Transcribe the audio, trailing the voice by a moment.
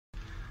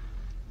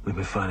We've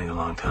been fighting a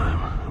long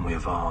time, and we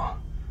have all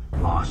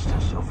lost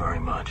so very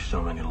much, so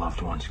many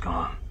loved ones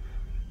gone.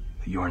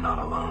 But you are not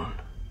alone.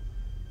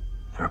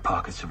 There are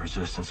pockets of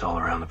resistance all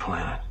around the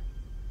planet.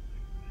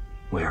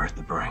 We are at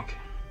the brink.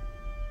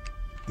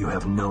 You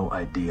have no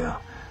idea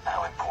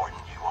how important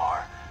you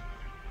are.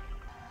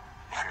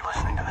 If you're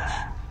listening to this,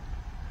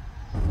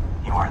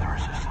 you are the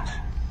resistance.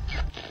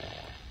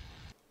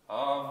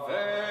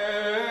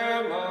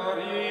 Ave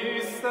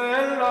Maria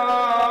Stella,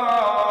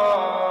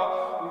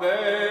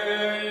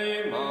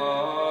 Dei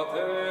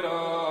Mater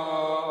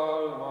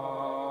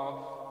Alma,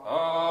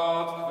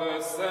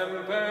 atque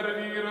semper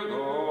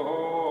Virgo,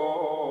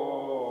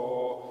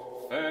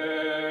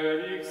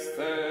 Felix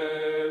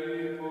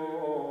Steli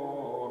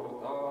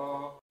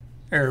porta.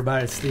 Hey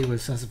everybody, it's Steve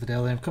with Sense of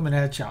Fidelity. I'm coming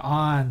at you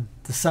on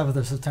the 7th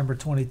of September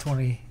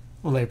 2020,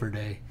 Labor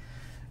Day,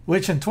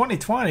 which in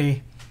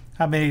 2020,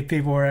 how many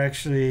people were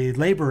actually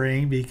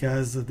laboring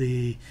because of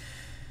the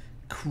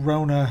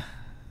COVID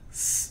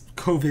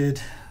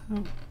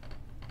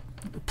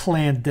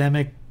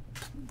pandemic,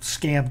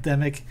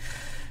 scamdemic,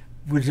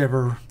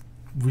 whichever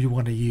we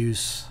want to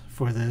use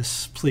for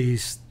this.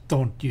 Please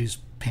don't use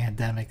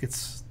pandemic.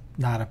 It's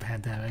not a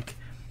pandemic.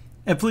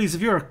 And please,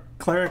 if you're a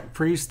cleric,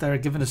 priest that are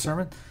giving a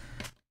sermon,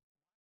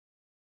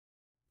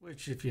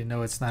 which if you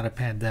know it's not a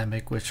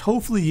pandemic, which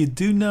hopefully you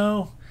do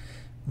know,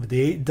 with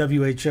the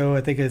WHO,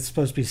 I think it's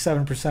supposed to be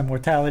 7%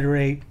 mortality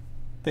rate.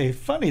 They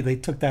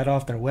took that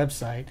off their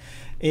website.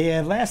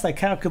 And last I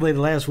calculated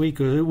last week,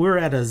 we're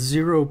at a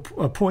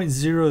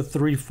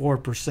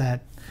 0.034%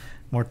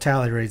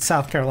 mortality rate.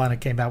 South Carolina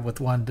came out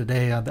with one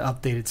today on the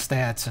updated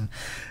stats, and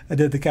I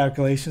did the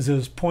calculations. It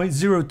was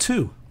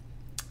 0.02.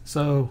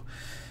 So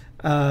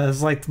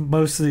it's like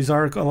most of these a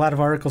lot of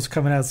articles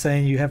coming out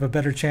saying you have a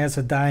better chance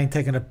of dying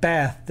taking a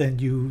bath than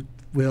you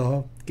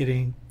will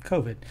getting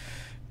COVID.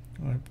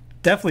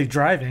 Definitely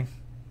driving.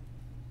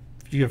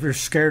 If you're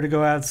scared to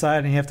go outside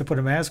and you have to put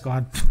a mask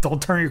on, don't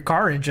turn your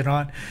car engine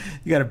on.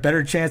 You got a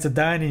better chance of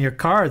dying in your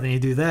car than you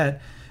do that.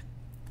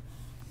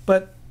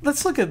 But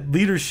let's look at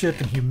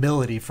leadership and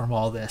humility from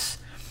all this.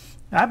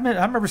 I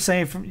remember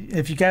saying,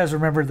 if you guys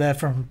remember that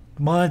from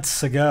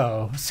months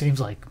ago, it seems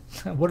like,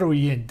 what are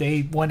we in,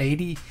 day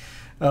 180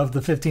 of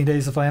the 15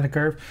 Days of Flattening the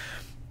Curve?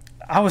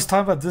 I was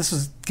talking about this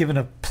was given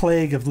a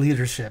plague of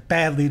leadership,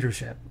 bad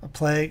leadership, a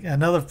plague.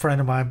 Another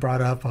friend of mine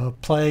brought up a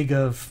plague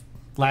of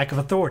lack of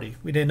authority.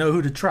 We didn't know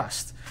who to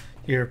trust.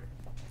 You're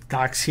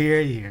docs here,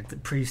 you're the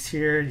priest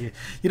here. You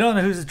don't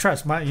know who to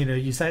trust.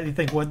 You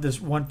think this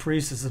one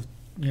priest is a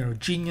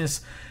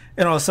genius,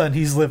 and all of a sudden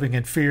he's living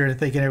in fear and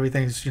thinking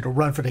everything's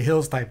run for the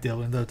hills type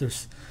deal. And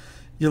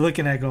you're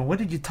looking at it going, what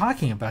are you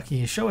talking about? Can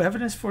you show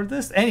evidence for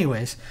this?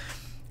 Anyways,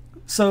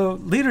 so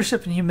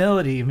leadership and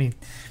humility. I mean,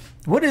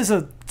 what is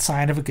a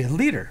sign of a good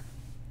leader?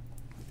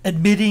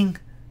 Admitting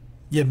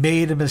you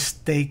made a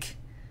mistake,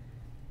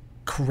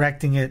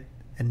 correcting it,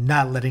 and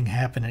not letting it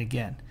happen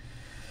again.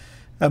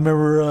 I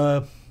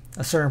remember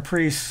a certain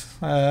priest,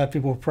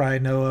 people will probably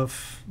know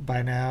of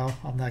by now.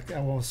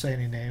 I won't say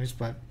any names,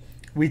 but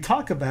we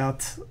talked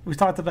about we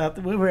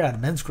were at a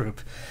men's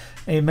group,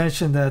 and he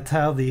mentioned that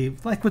how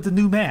with the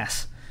new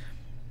mass,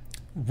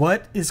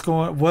 what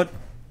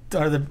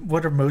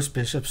are most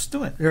bishops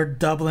doing? They're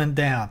doubling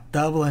down.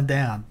 They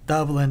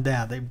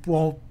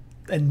won't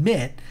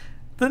admit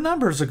the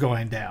numbers are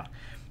going down.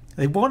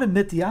 They won't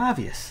admit the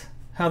obvious,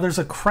 how there's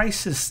a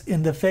crisis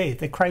in the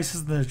faith, a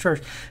crisis in the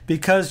church,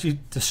 because you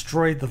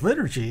destroyed the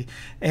liturgy,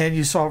 and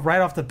you saw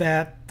right off the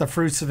bat the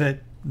fruits of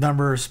it,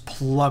 numbers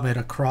plummet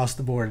across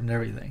the board and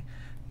everything.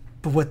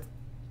 But what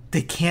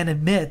they can't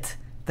admit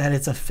that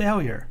it's a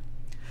failure.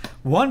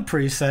 One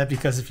priest said,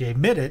 because if you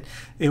admit it,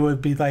 it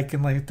would be like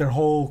their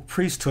whole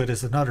priesthood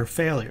is another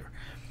failure.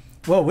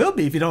 Well, it will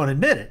be if you don't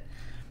admit it.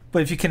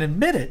 But if you can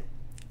admit it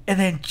and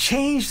then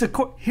change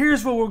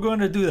here's what we're going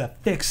to do to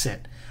fix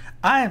it.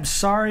 I am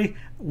sorry.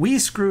 We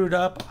screwed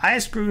up. I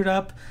screwed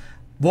up.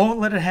 Won't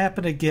let it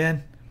happen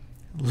again.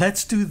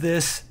 Let's do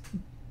this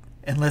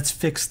and let's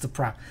fix the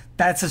problem.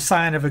 That's a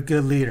sign of a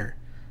good leader.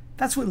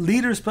 That's what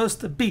leaders are supposed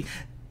to be.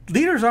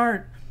 Leaders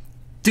aren't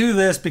do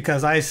this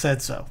because I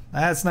said so.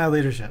 That's not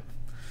leadership.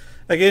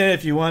 Again,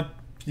 if you want,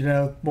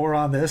 more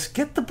on this,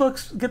 get the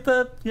books, get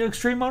the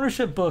Extreme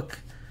Ownership book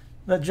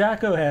that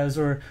Jocko has,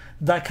 or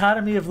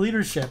Dichotomy of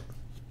Leadership.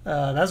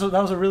 That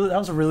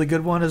was a really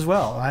good one as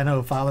well. I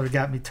know Father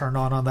got me turned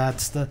on that.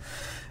 It's the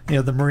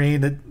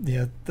Marine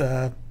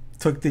that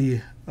took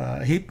the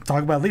he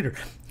talked about leader.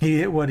 They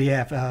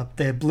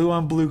had blue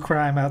on blue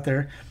crime out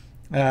there.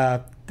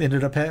 They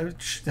ended up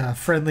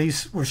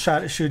friendlies were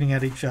shooting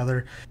at each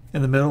other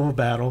in the middle of a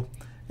battle,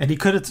 and he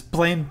could have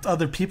blamed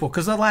other people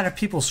because a lot of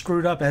people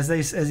screwed up, as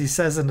he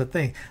says in the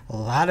thing. A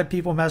lot of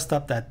people messed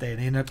up that day.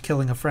 They ended up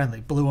killing a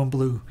friendly. Blue on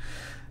blue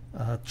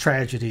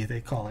tragedy,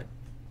 they call it.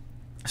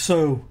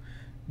 So,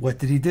 what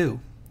did he do?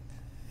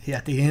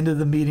 At the end of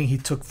the meeting, he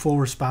took full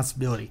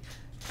responsibility.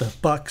 The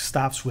buck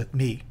stops with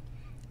me,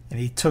 and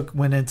he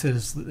went into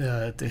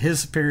his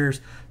superiors,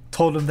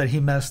 told them that he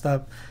messed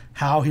up,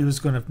 how he was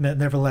going to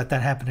never let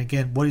that happen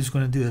again, what he was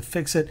going to do to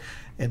fix it,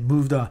 and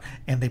moved on,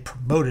 and they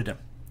promoted him.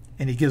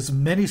 And he gives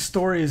many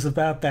stories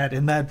about that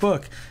in that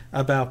book,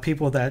 about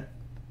people that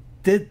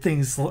did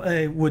things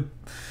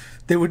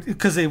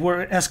because they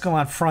were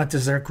Escalon Front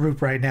is their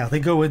group right now. They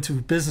go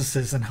into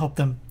businesses and help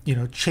them,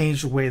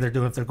 change the way they're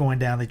doing. If they're going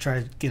down, they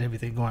try to get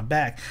everything going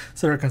back.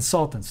 So they're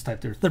consultants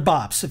type. They're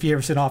Bobs. If you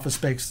ever seen Office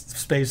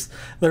Space,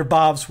 they're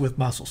Bobs with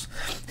muscles.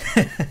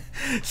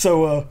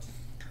 So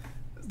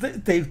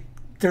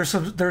there's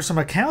some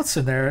accounts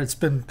in there. It's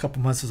been a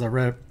couple months since I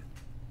read it.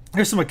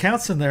 There's some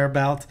accounts in there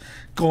about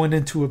going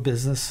into a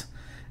business,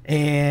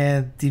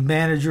 and the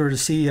manager or the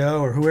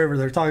CEO or whoever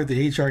they're talking to,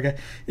 the HR guy,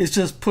 is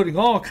just putting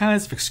all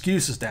kinds of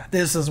excuses down.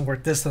 This doesn't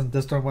work, this doesn't,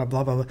 blah,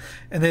 blah, blah.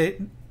 And they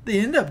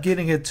end up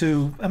getting it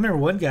to, I remember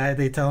one guy,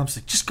 they tell him,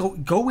 just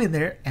go in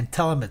there and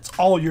tell him it's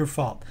all your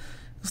fault.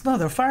 He goes, no,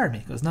 they'll fire me.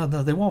 He goes, no,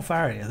 they won't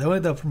fire you. They'll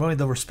end up promoting,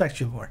 they'll respect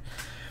you more.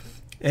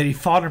 And he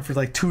fought him for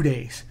like 2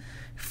 days.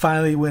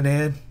 Finally went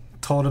in,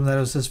 told him that it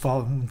was his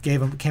fault, and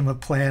came a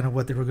plan of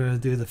what they were going to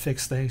do to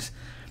fix things.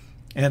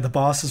 And the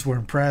bosses were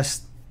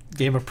impressed,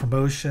 gave him a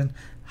promotion,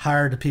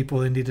 hired the people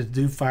they needed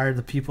to do, fired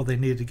the people they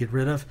needed to get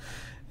rid of,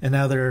 and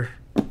now they're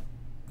a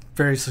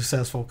very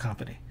successful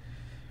company.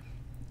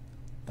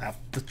 Now,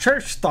 the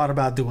church thought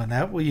about doing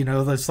that.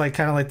 Well, that's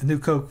kind of like the new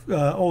Coke,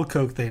 old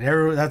Coke thing.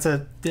 That's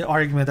the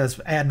argument that's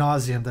ad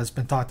nauseum that's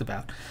been talked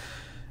about.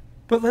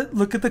 But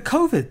look at the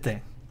COVID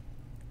thing.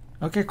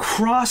 Okay,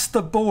 across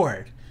the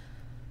board,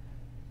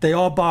 they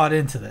all bought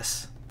into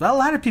this. A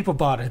lot of people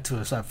bought into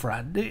this up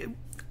front.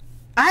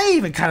 I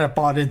even kind of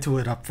bought into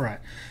it up front.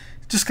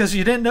 Just because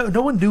you didn't know,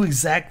 no one knew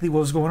exactly what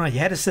was going on. You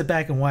had to sit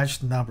back and watch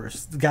the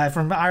numbers. The guy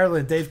from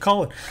Ireland, Dave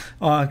Cullen,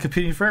 on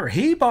Computing Forever,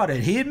 he bought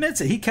it. He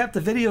admits it. He kept the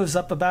videos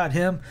up about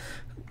him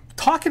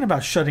talking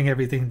about shutting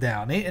everything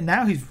down. And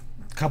now he's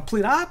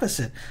complete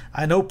opposite.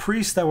 I know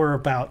priests that were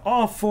about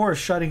all for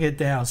shutting it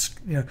down,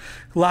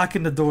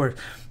 locking the doors.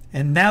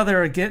 And now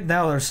they're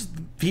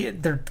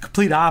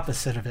complete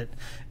opposite of it.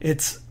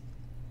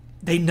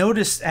 They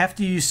notice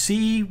after you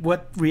see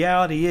what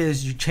reality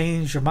is, you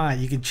change your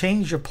mind. You can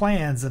change your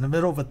plans in the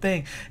middle of a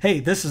thing. Hey,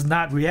 this is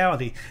not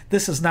reality.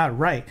 This is not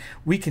right.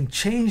 We can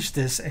change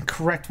this and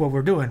correct what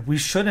we're doing. We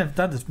shouldn't have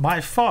done this. My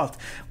fault.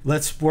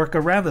 Let's work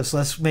around this.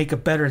 Let's make a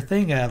better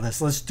thing out of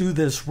this. Let's do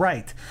this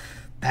right.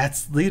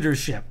 That's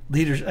leadership.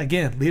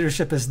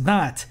 Leadership is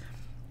not,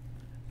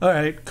 all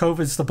right,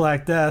 COVID's the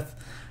Black Death.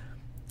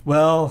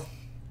 Well,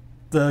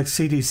 the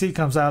CDC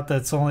comes out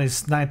that's only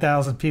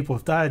 9,000 people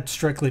have died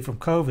strictly from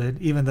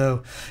COVID, even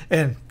though,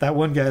 and that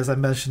one guy, as I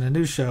mentioned in the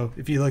news show,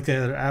 if you look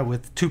at it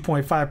with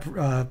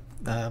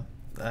 2.5,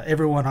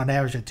 everyone on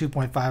average had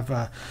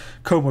 2.5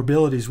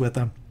 comorbidities with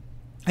them.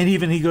 And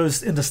even he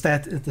goes into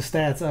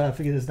stats, I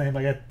forget his name,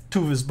 I got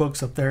 2 of his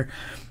books up there.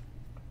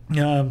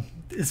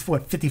 It's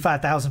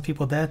 55,000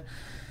 people dead?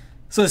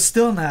 So it's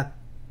still not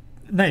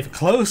even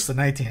close to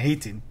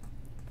 1918.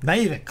 Not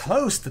even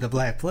close to the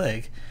Black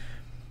Plague.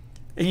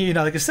 And,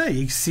 like I say,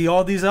 you see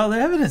all these other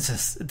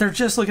evidences. They're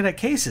just looking at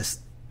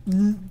cases.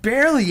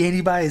 Barely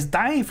anybody is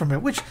dying from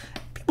it, which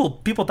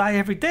people die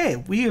every day.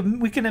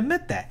 We can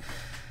admit that.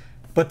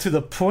 But to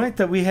the point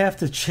that we have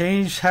to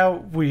change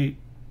how we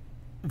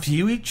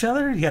view each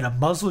other, you got to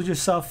muzzle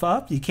yourself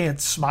up. You can't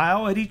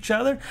smile at each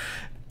other.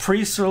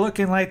 Priests are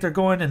looking like they're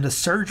going into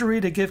surgery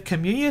to give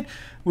communion.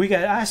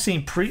 I've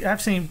seen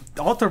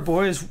altar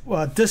boys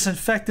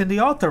disinfecting the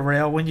altar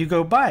rail when you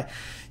go by.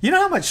 You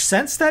know how much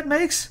sense that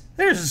makes?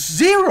 There's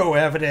zero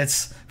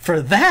evidence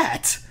for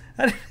that.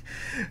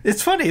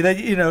 It's funny that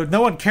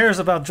no one cares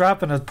about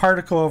dropping a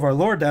particle of our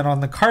Lord down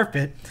on the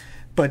carpet,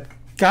 but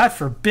God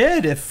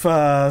forbid if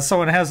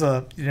someone has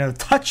a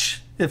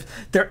touch,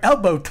 if their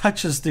elbow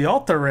touches the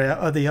altar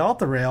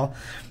rail,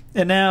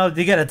 and now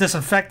you got to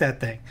disinfect that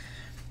thing,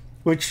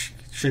 which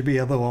should be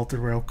a little altar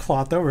rail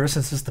cloth over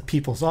since it's the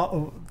people's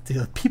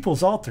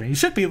altar. You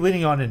should be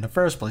leaning on it in the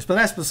first place, but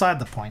that's beside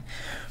the point.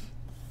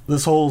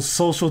 This whole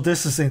social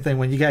distancing thing,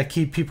 when you got to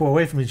keep people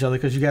away from each other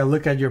because you got to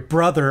look at your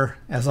brother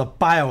as a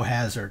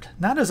biohazard,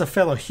 not as a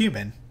fellow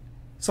human,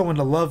 someone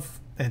to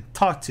love and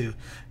talk to,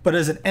 but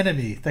as an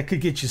enemy that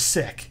could get you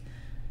sick,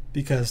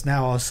 because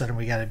now all of a sudden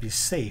we got to be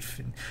safe.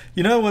 And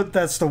you know what?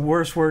 That's the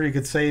worst word you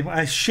could say.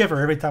 I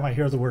shiver every time I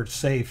hear the word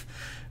safe.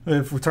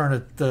 If we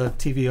turn the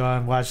TV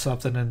on, watch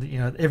something,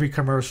 and every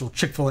commercial,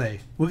 Chick-fil-A,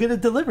 we're going to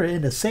deliver it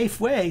in a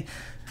safe way.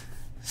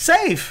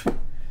 Safe?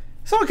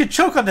 Someone could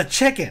choke on the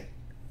chicken.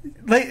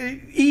 Like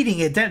eating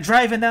it,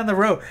 driving down the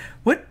road.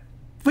 What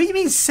do you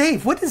mean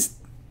safe? Keep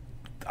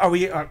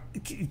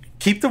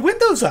the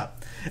windows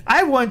up.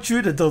 I want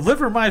you to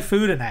deliver my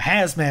food in a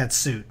hazmat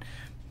suit.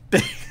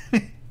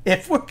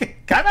 If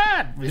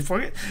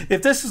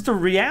this is the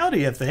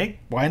reality of things,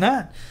 why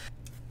not?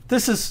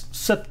 This is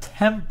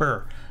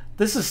September.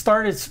 This has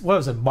started,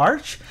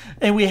 March?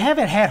 And we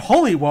haven't had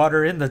holy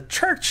water in the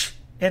church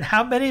in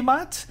how many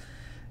months?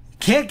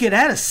 Can't get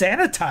out of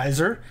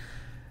sanitizer.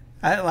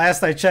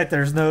 Last I checked,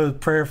 there's no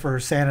prayer for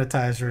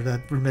sanitizer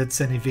that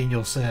remits any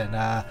venial sin.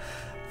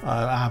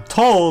 I'm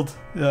told,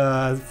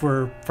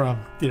 from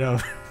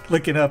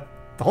looking up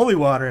the holy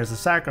water as a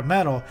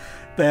sacramental,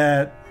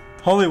 that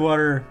holy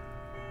water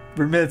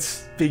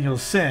remits venial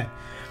sin.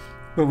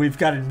 But we've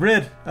gotten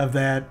rid of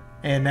that,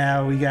 and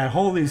now we got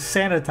holy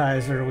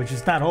sanitizer, which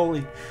is not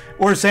holy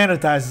or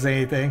sanitizes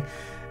anything.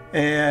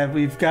 And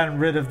we've gotten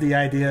rid of the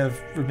idea of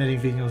remitting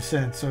venial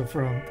sin. So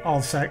from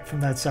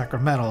that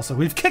sacramental. So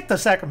we've kicked the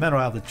sacramental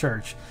out of the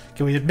church.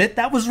 Can we admit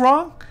that was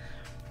wrong?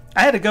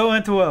 I had to go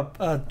into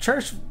a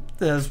church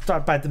that was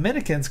taught by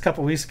Dominicans a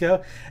couple weeks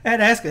ago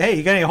and ask, hey,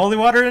 you got any holy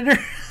water in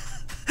there?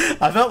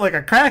 I felt like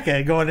a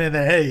crackhead going in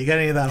there. Hey, you got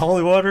any of that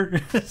holy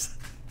water?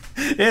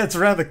 Yeah, it's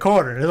around the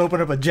corner. They open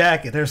up a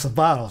jacket. There's some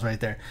bottles right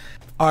there.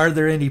 Are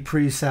there any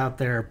priests out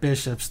there,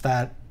 bishops,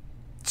 that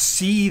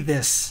see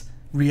this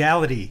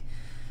reality?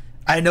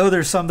 I know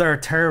there's some that are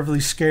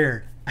terribly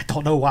scared. I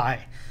don't know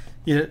why.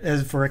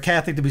 As for a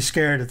Catholic to be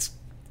scared,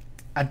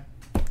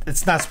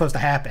 it's not supposed to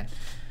happen.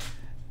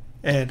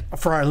 And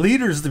for our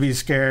leaders to be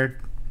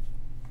scared,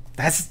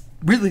 that's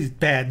really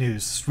bad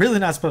news. It's really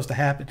not supposed to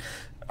happen.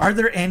 Are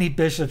there any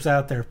bishops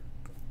out there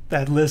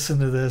that listen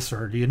to this,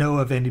 or do you know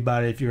of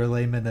anybody, if you're a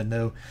layman, that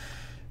know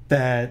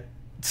that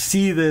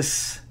see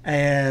this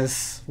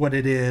as what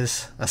it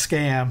is, a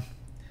scam,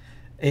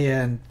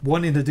 and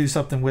wanting to do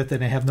something with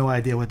it and have no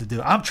idea what to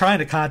do? I'm trying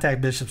to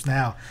contact bishops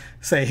now.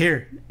 Say,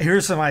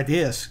 here's some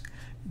ideas.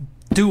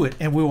 Do it,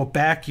 and we will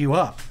back you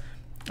up.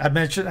 I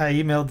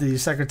emailed the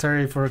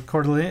secretary for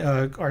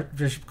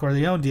Archbishop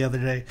Corleone the other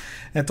day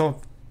and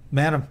told,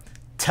 Madam,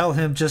 tell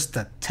him just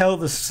to tell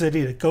the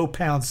city to go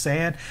pound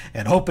sand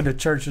and open the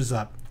churches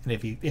up. And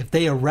if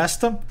they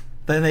arrest him,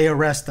 then they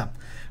arrest him.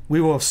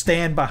 We will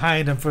stand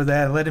behind him for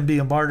that and let him be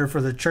a martyr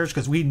for the church,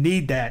 because we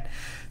need that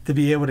to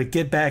be able to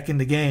get back in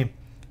the game.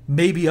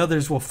 Maybe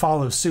others will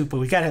follow suit, but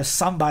we got to have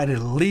somebody to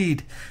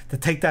lead to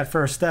take that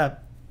first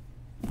step.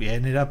 We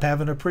ended up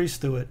having a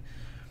priest do it.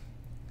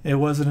 It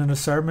wasn't in a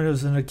sermon, it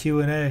was in a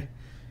Q&A.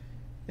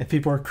 And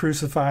people are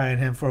crucifying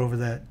him for over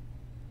that.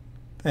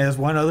 As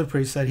one other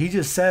priest said, he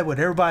just said what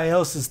everybody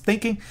else is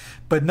thinking,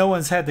 but no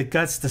one's had the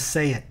guts to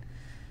say it.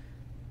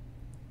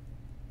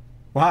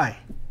 Why?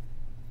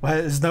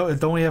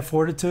 Don't we have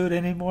fortitude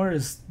anymore?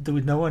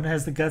 No one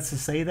has the guts to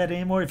say that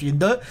anymore? If you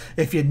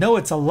know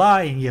it's a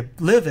lie and you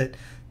live it,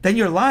 then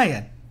you're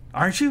lying,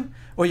 aren't you?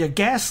 Or you're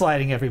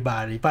gaslighting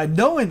everybody by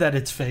knowing that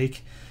it's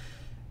fake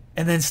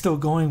and then still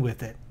going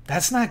with it.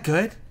 That's not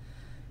good.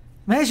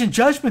 Imagine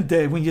Judgment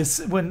Day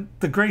when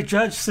the great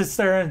judge sits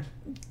there and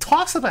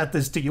talks about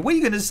this to you. What are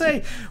you going to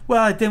say?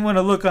 Well, I didn't want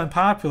to look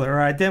unpopular, or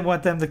I didn't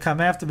want them to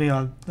come after me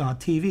on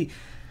TV.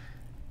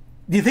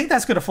 Do you think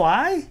that's going to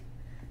fly?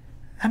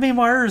 How many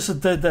martyrs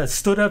that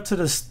stood up to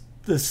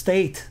the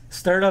state,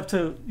 stirred up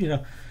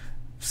to,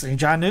 St.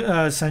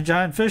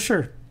 John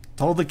Fisher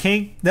told the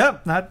king,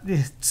 nope, not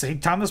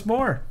St. Thomas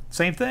More,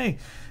 same thing,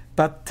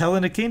 about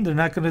telling the king they're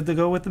not going to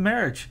go with the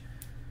marriage.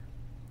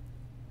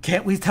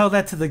 Can't we tell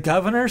that to the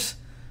governors?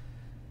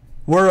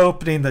 We're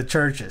opening the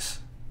churches.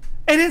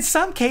 And in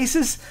some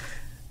cases,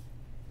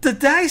 the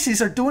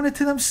dioceses are doing it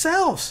to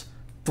themselves.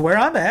 To where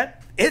I'm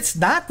at, it's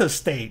not the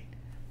state.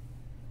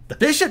 The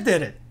bishop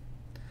did it.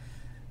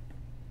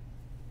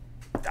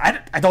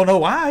 I don't know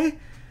why.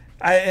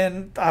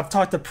 I've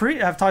talked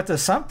to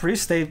some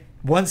priests.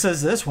 One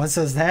says this, one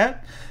says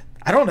that.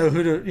 I don't know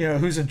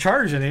who's in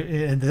charge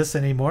in this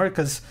anymore,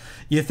 because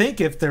you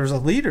think if there's a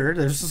leader,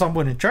 there's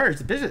someone in charge,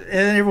 the bishop,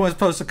 and everyone's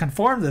supposed to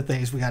conform to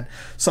things. We got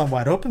some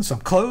wide open,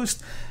 some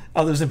closed,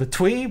 others in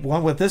between,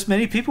 one with this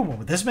many people, one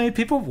with this many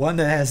people, one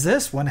that has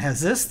this, one has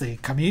this. The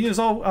communion's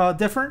all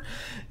different.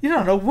 You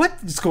don't know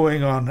what's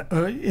going on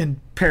in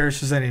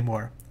parishes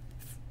anymore.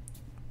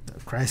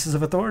 Crisis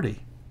of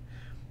authority.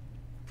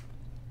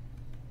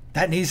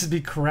 That needs to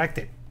be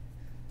corrected.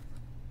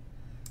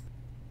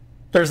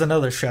 There's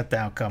another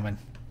shutdown coming.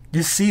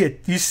 You see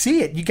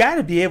it. You got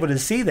to be able to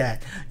see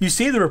that. You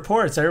see the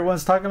reports.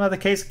 Everyone's talking about the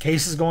case.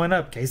 Cases going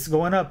up. Cases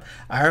going up.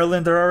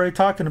 Ireland, they're already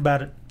talking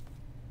about it.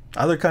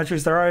 Other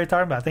countries, they're already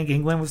talking about it. I think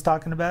England was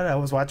talking about it. I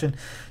was watching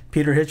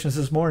Peter Hitchens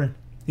this morning.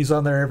 He's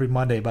on there every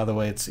Monday, by the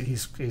way.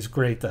 He's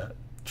great to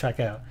check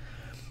out.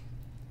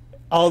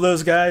 All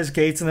those guys,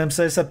 Gates and them,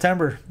 say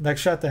September,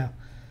 next shutdown.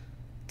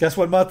 Guess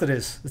what month it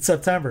is? It's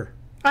September.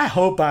 I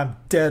hope I'm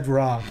dead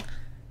wrong.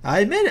 I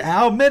admit it.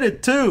 I'll admit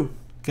it too.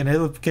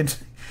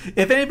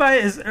 If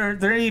anybody are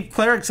there any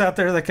clerics out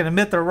there that can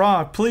admit they're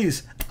wrong,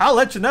 please, I'll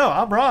let you know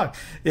I'm wrong.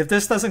 If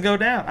this doesn't go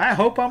down, I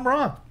hope I'm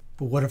wrong.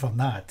 But what if I'm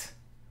not?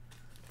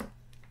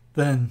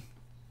 Then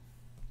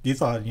you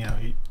thought,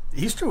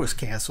 Easter was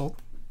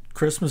canceled.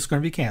 Christmas is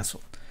going to be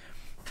canceled.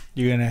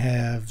 You're going to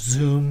have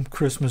Zoom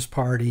Christmas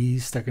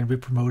parties. They're going to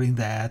be promoting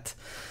that.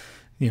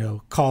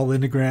 Call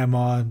into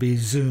grandma and be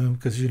Zoom,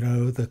 because,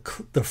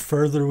 the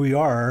further we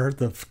are,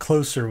 the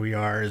closer we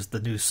are is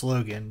the new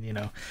slogan,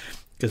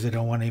 because they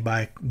don't want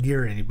anybody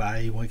near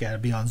anybody. We got to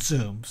be on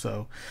Zoom.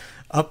 So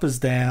up is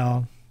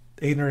down,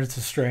 ignorance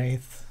is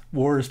strength,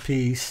 war is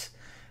peace.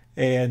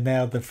 And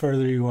now the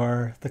further you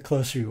are, the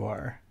closer you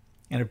are.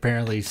 And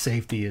apparently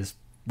safety is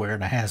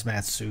wearing a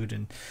hazmat suit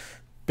and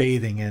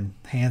bathing in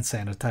hand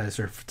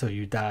sanitizer until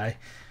you die.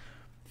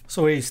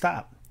 So where do you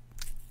stop?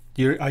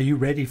 Are you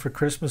ready for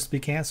Christmas to be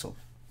canceled?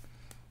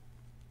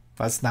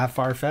 That's not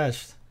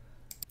far-fetched.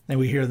 And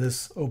we hear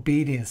this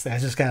obedience. I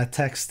just got a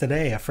text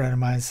today. A friend of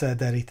mine said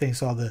that he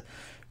thinks all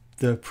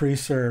the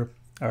priests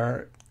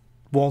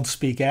won't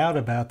speak out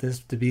about this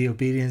to be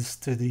obedience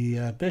to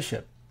the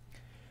bishop.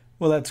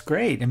 Well, that's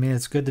great. I mean,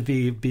 it's good to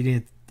be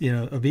obedient.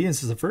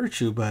 Obedience is a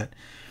virtue, but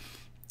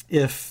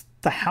if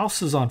the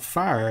house is on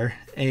fire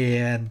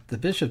and the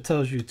bishop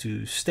tells you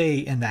to stay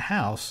in the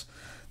house,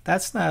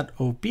 that's not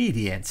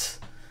obedience.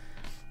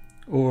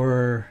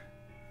 Or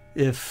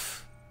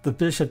if the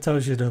bishop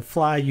tells you to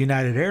fly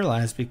United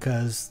Airlines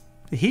because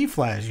he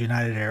flies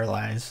United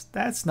Airlines,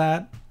 that's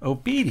not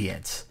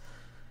obedience.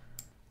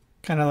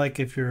 Kind of like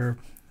if your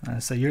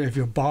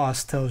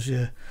boss tells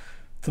you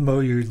to mow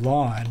your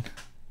lawn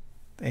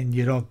and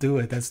you don't do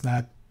it, that's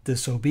not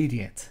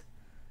disobedient.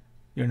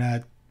 You're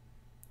not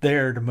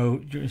there to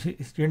mow.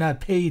 You're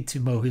not paid to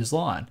mow his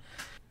lawn.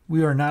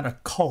 We are not a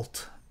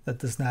cult that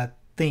does not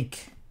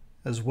think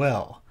as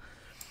well.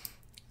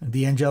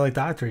 The angelic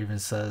doctrine even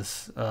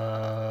says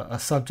a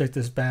subject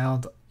is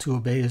bound to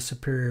obey his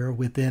superior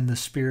within the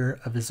sphere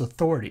of his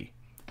authority.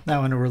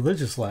 Now, in a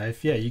religious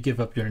life, yeah, you give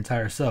up your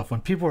entire self.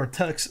 When people are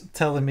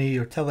telling me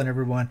or telling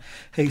everyone,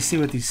 hey, see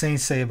what these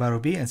saints say about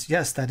obedience,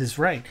 yes, that is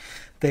right.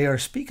 They are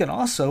speaking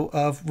also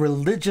of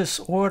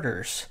religious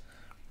orders,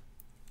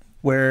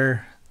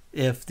 where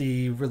if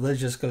the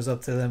religious goes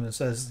up to them and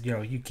says,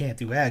 you can't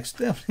do X,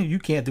 you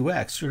can't do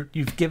X.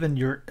 You've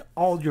given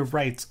all your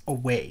rights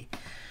away.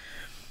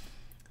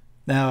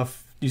 Now,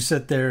 if you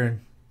sit there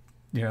and,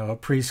 a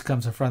priest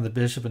comes in front of the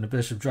bishop and the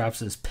bishop drops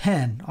his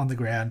pen on the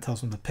ground and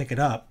tells him to pick it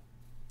up,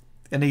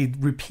 and he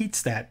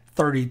repeats that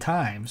 30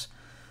 times,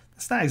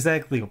 that's not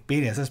exactly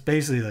obedience. That's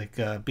basically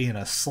like being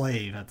a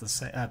slave at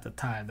the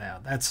time now.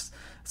 That's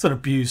an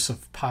abuse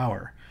of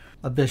power.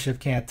 A bishop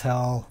can't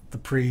tell the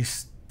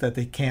priest that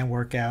they can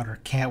work out or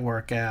can't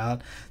work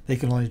out. They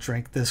can only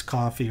drink this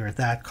coffee or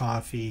that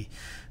coffee.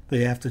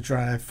 They have to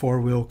drive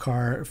four-wheel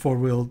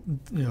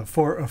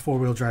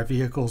drive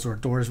vehicles or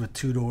doors with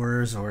two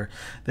doors, or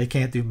they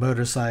can't do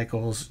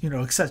motorcycles,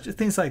 etc.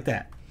 Things like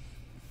that.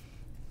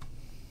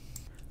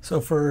 So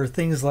for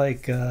things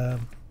like the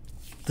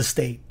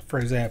state, for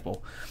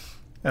example,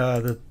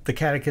 the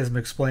Catechism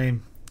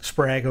Explained,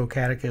 Sprague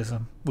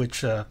Catechism,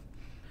 which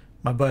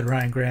my bud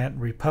Ryan Grant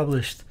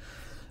republished,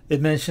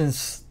 it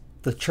mentions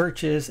the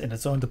church is, in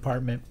its own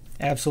department,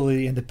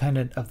 absolutely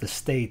independent of the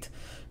state.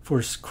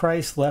 For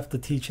Christ left the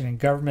teaching and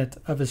government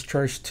of his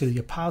church to the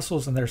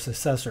apostles and their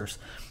successors,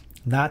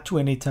 not to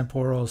any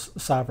temporal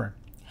sovereign.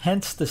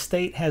 Hence, the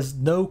state has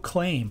no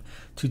claim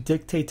to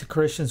dictate to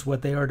Christians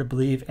what they are to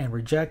believe and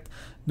reject,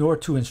 nor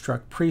to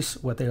instruct priests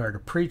what they are to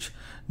preach,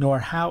 nor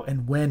how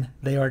and when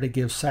they are to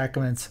give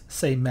sacraments,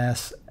 say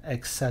mass,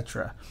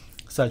 etc.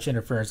 Such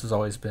interference has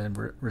always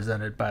been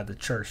resented by the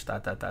church.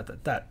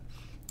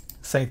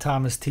 St.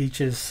 Thomas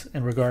teaches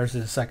in regards to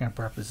the second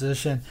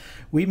proposition,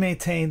 we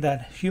maintain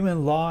that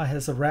human law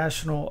has a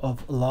rationale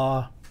of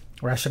law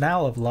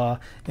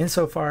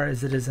insofar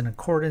as it is in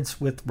accordance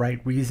with right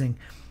reasoning,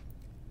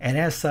 and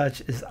as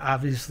such is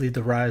obviously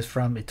derived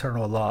from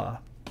eternal law.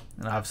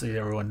 And obviously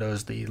everyone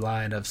knows the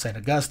line of St.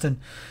 Augustine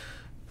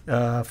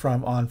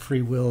from on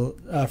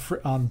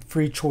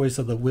free choice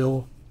of the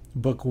will,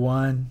 book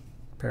 1,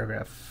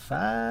 paragraph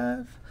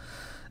 5,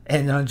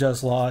 and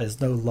unjust law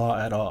is no law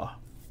at all.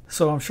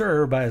 So I'm sure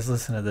everybody's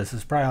listening to this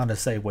is probably on the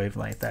same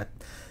wavelength that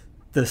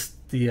the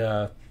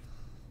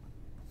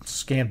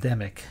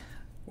scamdemic,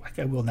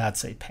 I will not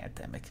say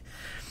pandemic,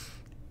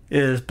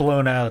 is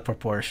blown out of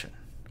proportion.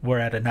 We're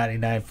at a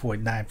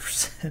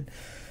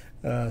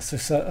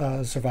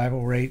 99.9%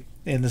 survival rate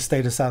in the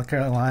state of South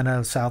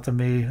Carolina. South of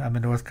me, I'm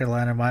in North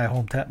Carolina, my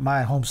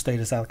home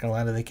state of South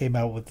Carolina. They came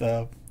out with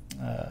a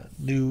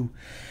new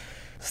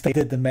state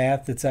did the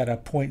math. It's at a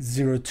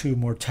 0.02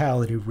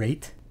 mortality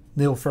rate.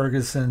 Neil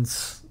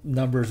Ferguson's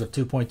numbers of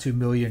 2.2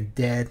 million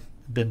dead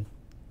have been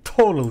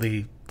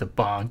totally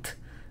debunked,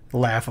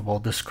 laughable,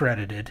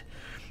 discredited.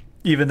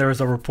 Even there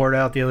was a report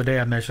out the other day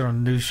I mentioned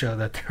on the news show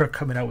that they're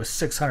coming out with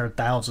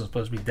 600,000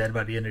 supposed to be dead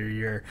by the end of the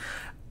year.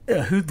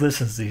 Who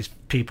listens to these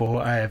people?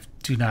 I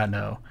do not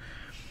know.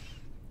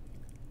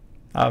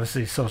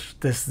 Obviously, social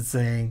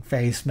distancing,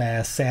 face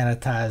masks,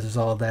 sanitizers,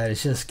 all that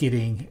is just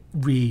getting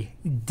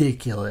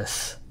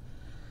ridiculous.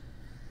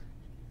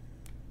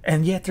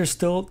 And yet they're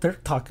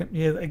talking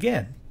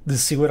again.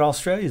 Let's see what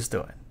Australia's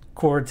doing.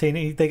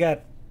 Quarantining. They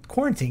got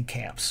quarantine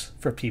camps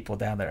for people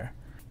down there.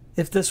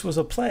 If this was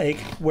a plague,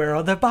 where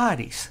are the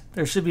bodies?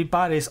 There should be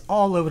bodies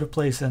all over the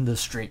place in the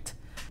street.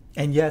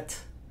 And yet,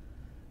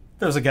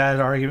 there's a guy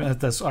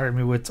that's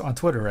arguing with on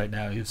Twitter right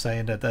now. He was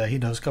saying that he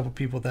knows a couple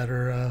people that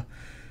are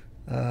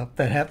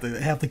that have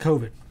the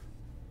COVID.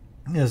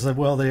 He was like,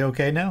 well, are they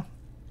okay now?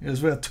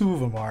 Because well, two of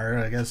them are,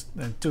 I guess,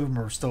 and two of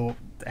them are still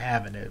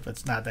having it, but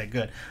it's not that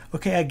good.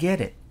 Okay, I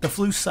get it. The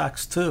flu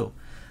sucks too.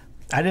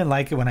 I didn't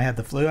like it when I had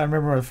the flu. I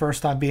remember the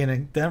first time being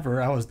in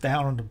Denver, I was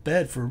down on the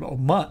bed for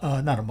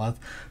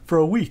for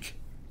a week.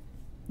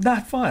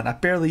 Not fun. I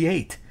barely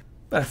ate.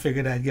 But I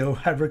figured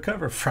I'd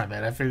recover from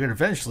it. I figured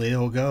eventually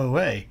it'll go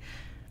away.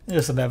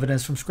 There's some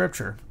evidence from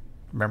Scripture.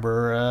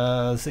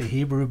 Remember, the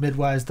Hebrew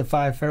midwives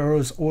defy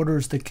Pharaoh's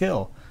orders to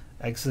kill.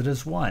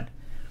 Exodus 1.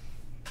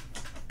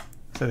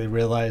 So they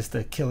realize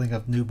the killing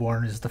of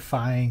newborn is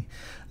defying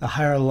a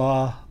higher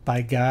law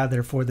by God.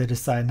 Therefore, they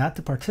decide not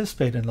to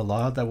participate in the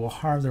law that will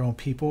harm their own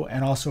people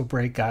and also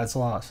break God's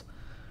laws.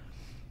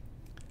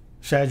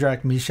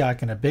 Shadrach,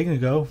 Meshach, and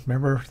Abednego,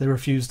 remember, they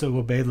refused to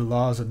obey the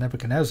laws of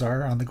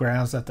Nebuchadnezzar on the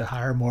grounds that the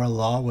higher moral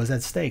law was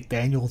at stake.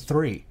 Daniel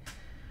 3.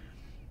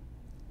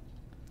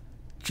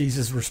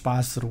 Jesus'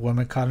 response to the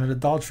woman caught in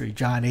adultery.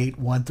 John 8,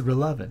 1 through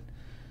 11.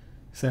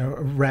 So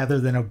rather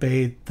than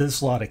obey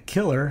this law to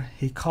kill her,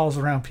 he calls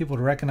around people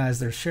to recognize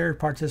their shared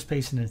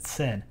participation in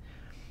sin.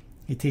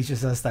 He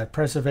teaches us that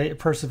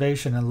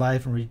preservation in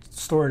life and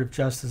restorative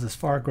justice is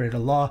far greater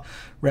law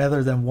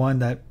rather than one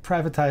that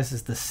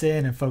privatizes the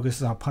sin and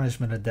focuses on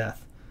punishment of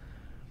death.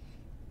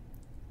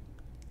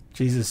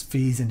 Jesus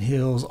feeds and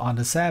heals on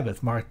the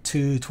Sabbath. Mark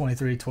 2,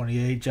 23,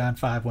 28, John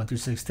 5, 1 through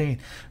 16.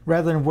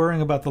 Rather than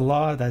worrying about the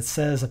law that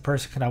says a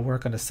person cannot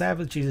work on the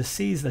Sabbath, Jesus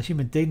sees that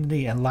human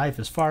dignity and life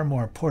is far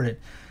more important.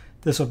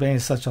 Disobeying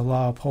such a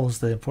law upholds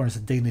the importance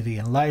of dignity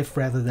in life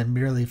rather than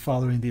merely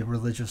following the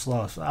religious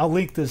laws. I'll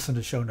link this in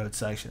the show notes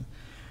section.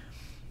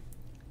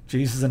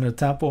 Jesus in the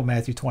temple,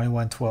 Matthew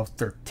 21, 12,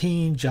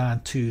 13,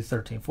 John 2,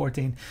 13,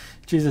 14.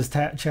 Jesus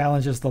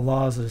challenges the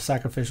laws of the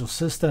sacrificial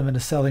system and the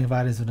selling of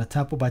items in the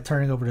temple by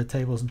turning over the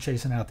tables and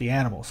chasing out the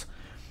animals.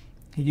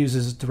 He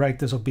uses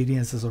direct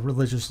disobedience as a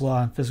religious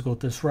law and physical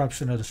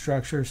disruption of the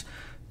structures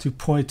to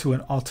point to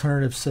an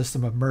alternative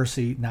system of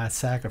mercy, not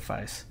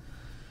sacrifice.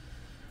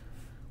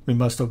 We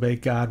must obey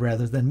God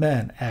rather than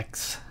men,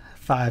 Acts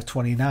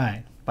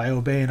 5:29. By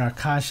obeying our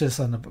conscience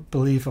on the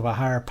belief of a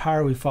higher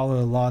power, we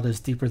follow a law that is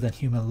deeper than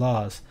human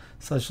laws.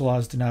 Such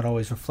laws do not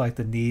always reflect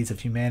the needs of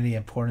humanity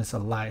and importance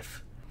of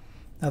life.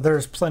 Now,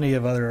 there's plenty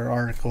of other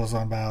articles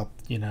about,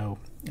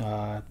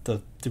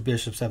 the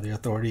bishops have the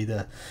authority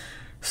to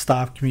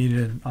stop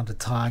communion on the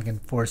tongue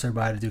and force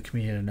everybody to do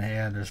communion in the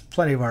hand. There's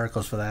plenty of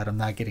articles for that. I'm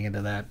not getting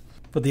into that.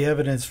 But the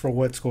evidence for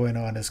what's going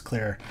on is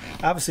clear.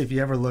 Obviously, if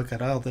you ever look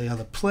at all the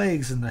other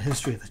plagues in the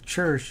history of the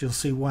church, you'll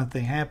see one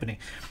thing happening.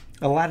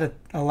 A lot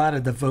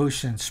of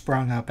devotion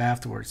sprung up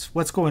afterwards.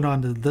 What's going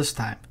on this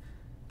time?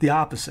 The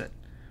opposite.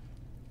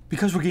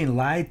 Because we're getting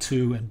lied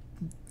to and,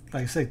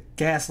 like I said,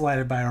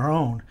 gaslighted by our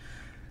own,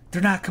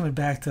 they're not coming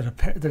back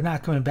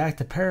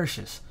to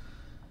parishes.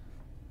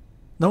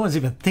 No one's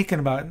even thinking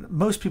about.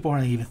 Most people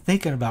aren't even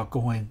thinking about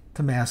going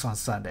to Mass on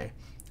Sunday.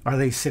 Are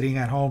they sitting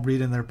at home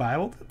reading their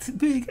Bible?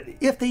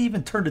 If they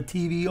even turn the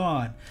TV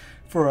on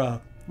for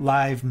a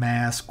live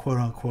Mass, quote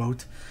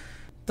unquote,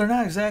 they're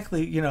not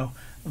exactly,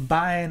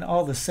 buying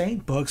all the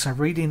saint books and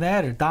reading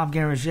that, or Dom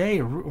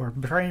Guéranger, or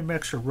praying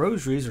extra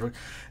rosaries, or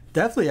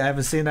definitely I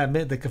haven't seen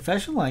the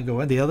confession line go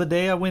in. The other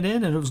day I went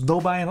in and it was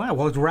nobody in line. I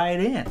walked right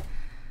in.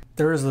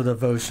 There is a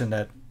devotion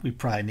that we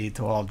probably need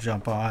to all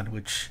jump on,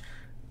 which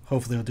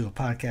hopefully we'll do a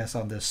podcast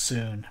on this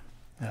soon,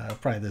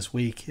 probably this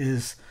week,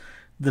 is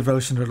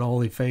Devotion to the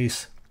Holy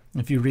Face.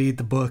 If you read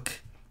the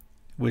book,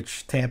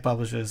 which TAM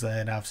publishes,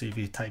 and obviously if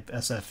you type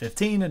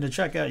SF15 into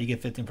checkout, you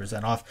get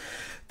 15% off.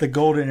 The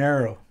Golden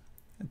Arrow.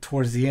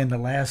 Towards the end, the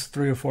last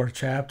 3 or 4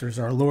 chapters,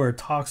 our Lord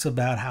talks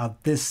about how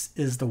this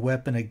is the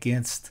weapon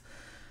against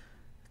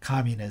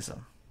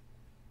communism.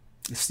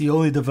 It's the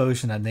only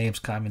devotion that names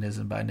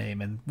communism by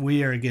name, and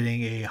we are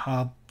getting a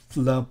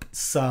lump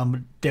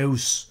sum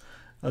dose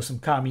of some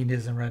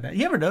communism right now.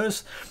 You ever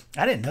notice?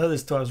 I didn't know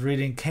this until I was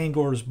reading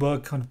Kangor's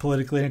book on the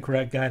Politically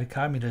Incorrect Guide to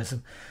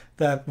Communism,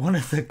 that one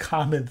of the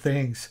common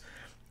things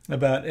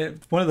about it,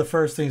 one of the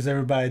first things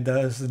everybody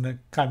does in a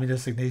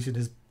communistic nation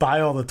is buy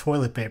all the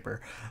toilet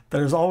paper.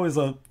 There's always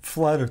a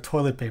flood of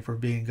toilet paper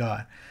being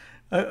gone.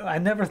 I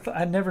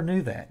never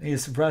knew that.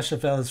 It's Russia,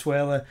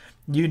 Venezuela,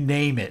 you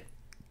name it.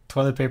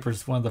 Toilet paper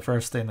is one of the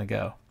first thing to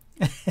go.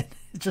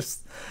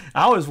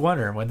 I was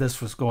wondering when this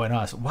was going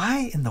on, so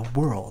why in the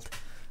world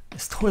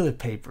is toilet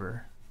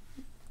paper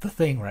the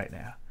thing right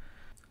now?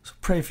 So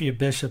pray for your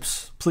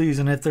bishops, please.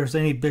 And if there's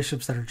any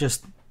bishops that are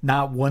just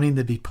not wanting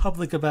to be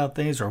public about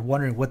things or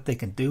wondering what they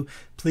can do,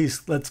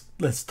 please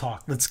let's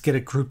talk. Let's get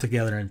a group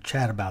together and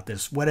chat about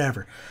this.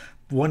 Whatever,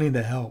 wanting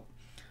to help,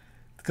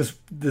 because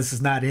this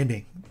is not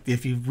ending.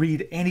 If you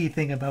read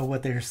anything about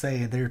what they're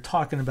saying, they're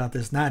talking about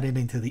this not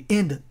ending to the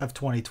end of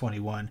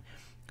 2021,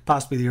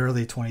 possibly the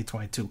early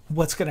 2022.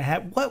 What's going to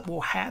happen? What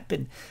will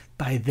happen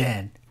by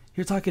then?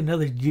 You're talking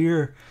another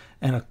year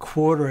and a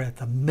quarter at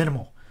the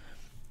minimal.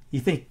 You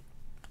think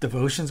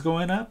devotion's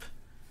going up?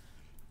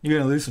 You're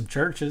going to lose some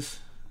churches.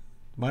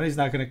 Money's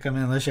not going to come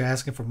in unless you're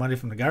asking for money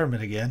from the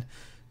government again.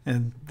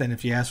 And then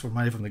if you ask for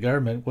money from the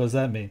government, what does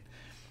that mean?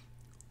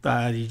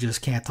 You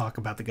just can't talk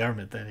about the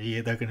government then.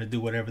 They're going to do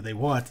whatever they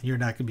want, and you're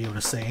not going to be able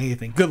to say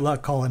anything. Good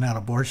luck calling out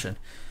abortion.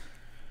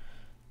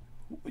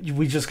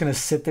 We just going to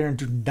sit there and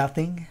do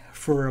nothing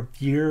for a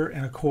year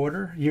and a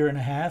quarter, year and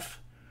a half?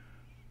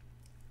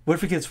 What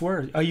if it gets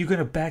worse? Are you going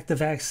to back the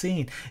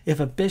vaccine?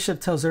 If a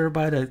bishop tells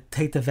everybody to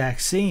take the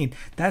vaccine,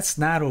 that's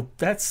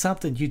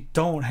something you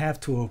don't have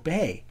to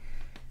obey.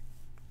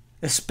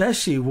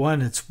 especially one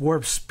that's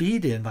warp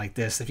speed in like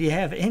this. If you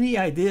have any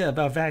idea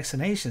about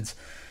vaccinations,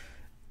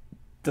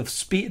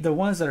 the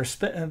ones that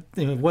are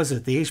was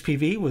it the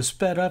HPV was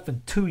sped up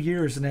in 2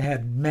 years, and they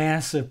had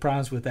massive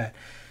problems with that.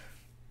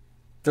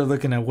 They're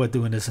looking at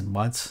doing this in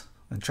months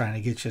and trying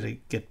to get you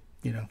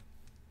to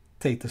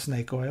take the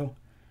snake oil.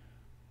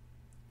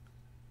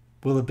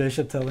 Will the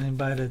bishop tell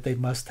anybody that they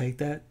must take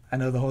that? I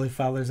know the Holy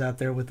Father's out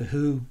there with the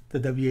WHO, the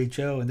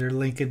WHO, and they're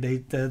linking,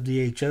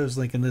 the WHO's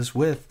linking this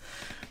with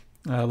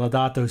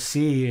Laudato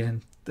Si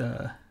and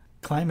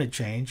climate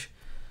change.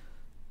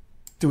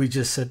 Do we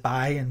just sit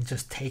by and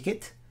just take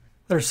it?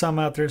 There's some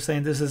out there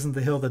saying this isn't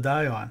the hill to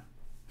die on.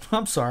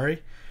 I'm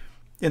sorry.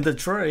 In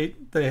Detroit,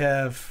 they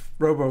have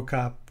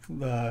RoboCop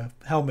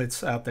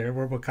helmets out there,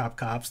 RoboCop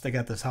cops. They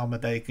got this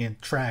helmet that you can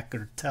track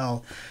or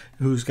tell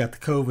who's got the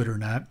COVID or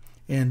not.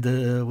 And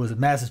was it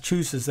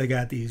Massachusetts? They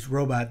got these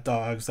robot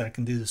dogs that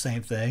can do the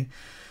same thing.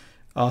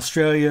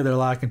 Australia, they're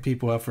locking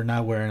people up for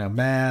not wearing a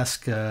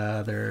mask.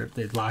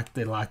 They locked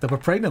up a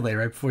pregnant lady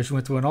right before she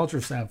went to an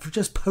ultrasound for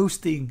just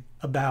posting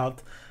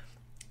about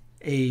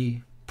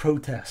a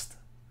protest,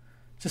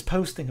 just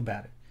posting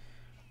about it.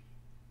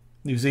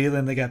 New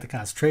Zealand, they got the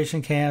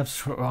concentration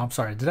camps. Oh, I'm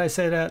sorry, did I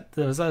say that?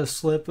 Was that a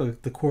slip?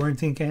 The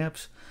quarantine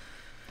camps.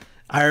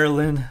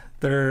 Ireland,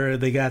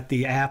 they got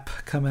the app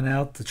coming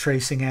out, the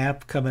tracing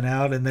app coming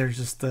out, and they're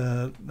just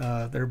they're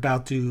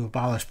about to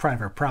abolish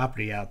private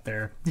property out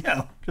there.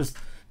 Just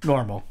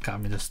normal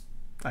communist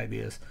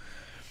ideas.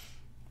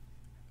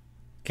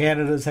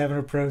 Canada's having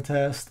a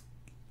protest.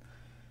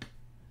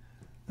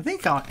 I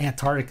think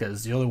Antarctica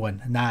is the only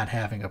one not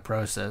having a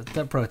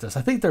protest.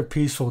 I think they're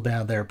peaceful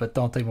down there, but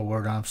don't take my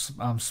word on it.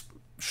 I'm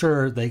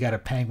sure they got a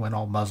penguin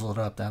all muzzled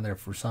up down there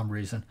for some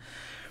reason.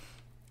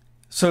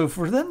 So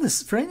for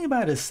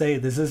anybody to say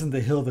this isn't the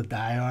hill to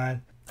die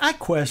on, I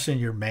question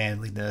your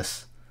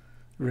manliness.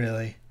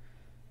 Really,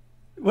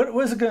 what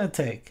is it going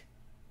to take?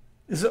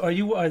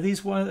 Are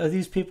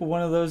these people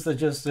one of those that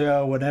just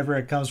whenever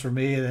it comes for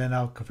me, then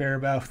I'll compare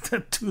about?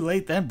 Too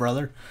late then,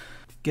 brother.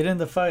 Get in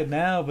the fight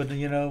now, but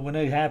when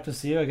it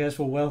happens to you, I guess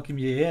we'll welcome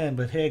you in.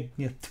 But hey,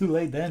 too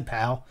late then,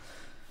 pal.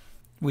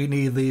 We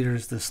need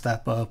leaders to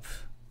step up.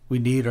 We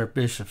need our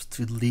bishops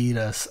to lead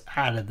us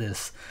out of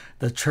this.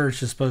 The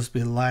church is supposed to be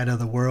the light of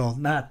the world,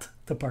 not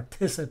to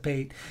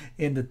participate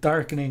in the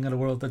darkening of the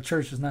world. The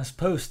church is not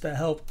supposed to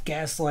help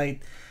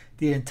gaslight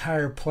the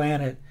entire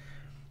planet.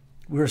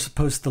 We're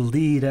supposed to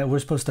lead. We're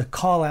supposed to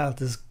call out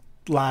these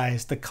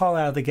lies, to call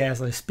out the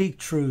gaslight, speak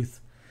truth.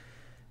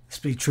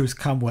 Speak truth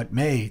come what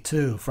may,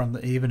 too,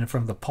 even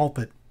from the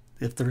pulpit.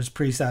 If there's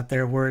priests out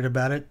there worried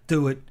about it,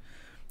 do it.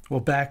 We'll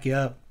back you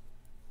up.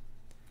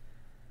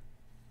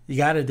 You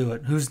got to do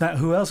it. Who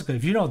else is going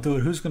to? If you don't do it,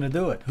 who's going to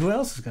do it? Who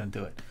else is going to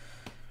do it?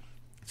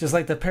 Just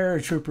like the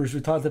paratroopers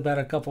we talked about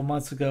a couple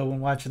months ago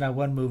when watching that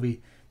one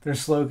movie. Their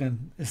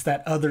slogan is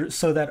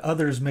so that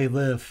others may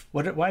live.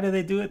 Why do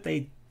they do it?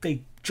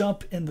 They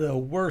jump into the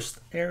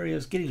worst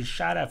areas, getting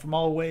shot at from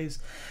all ways.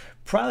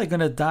 Probably going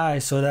to die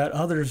so that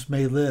others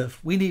may live.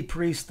 We need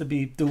priests to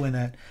be doing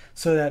that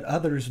so that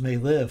others may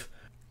live.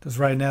 Because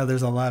right now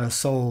there's a lot of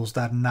souls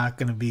that are not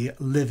going to be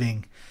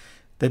living.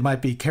 They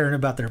might be caring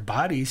about their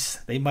bodies.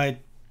 They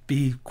might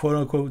be quote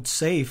unquote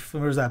safe.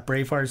 Where's that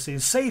Braveheart scene?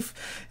 Safe,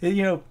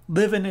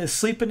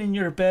 sleeping in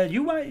your bed.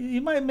 You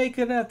might make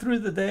it out through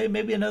the day,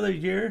 maybe another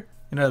year.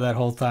 That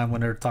whole time when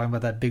they're talking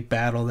about that big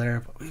battle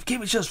there.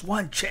 Give us just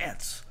one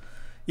chance.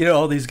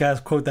 All these guys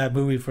quote that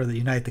movie for the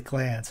Unite the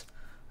Clans.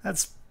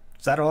 Is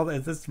that all?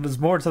 There's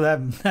more to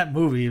that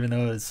movie, even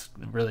though it's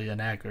really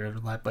inaccurate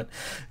and that. But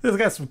it's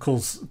got some cool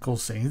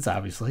scenes,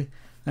 obviously,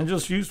 and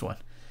just used one.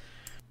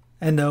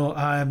 And no,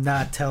 I'm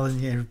not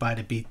telling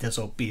everybody to be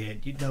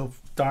disobedient. You know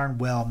darn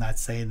well I'm not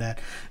saying that.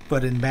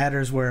 But in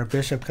matters where a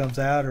bishop comes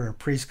out or a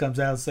priest comes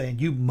out saying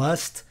you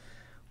must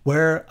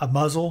wear a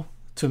muzzle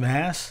to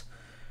mass,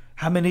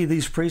 how many of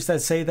these priests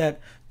that say that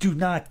do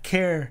not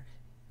care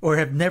or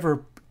have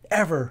never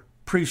ever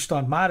preached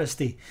on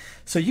modesty?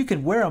 So you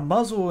can wear a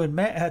muzzle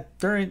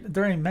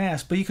during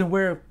mass, but you can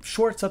wear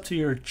shorts up to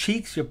your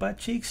cheeks, your butt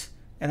cheeks,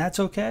 and that's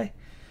okay.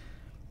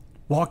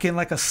 Walk in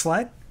like a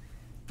slut,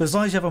 but as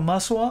long as you have a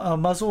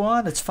muzzle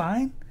on, it's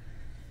fine.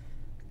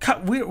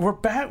 We're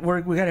back.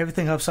 We got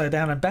everything upside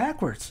down and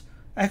backwards.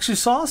 I actually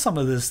saw some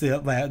of this the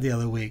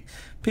other week.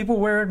 People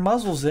wearing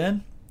muzzles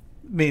in.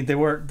 I mean,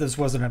 this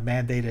wasn't a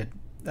mandated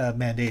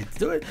to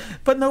do it,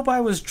 but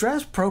nobody was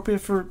dressed appropriate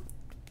for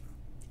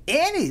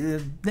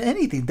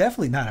anything.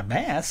 Definitely not a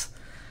mass.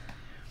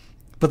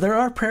 But there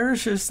are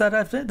parishes that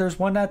I've been. There's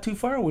one not too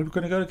far. We were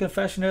going to go to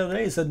confession the other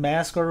day. It said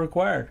masks are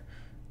required.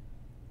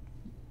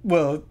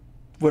 Well,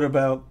 what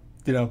about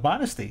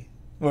modesty?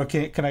 Or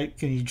can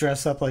you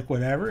dress up like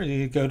whatever?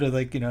 You go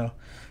to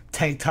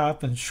tank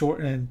top and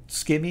short and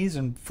skimmies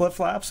and flip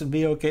flops and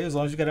be okay as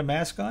long as you got a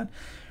mask on.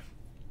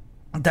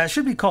 That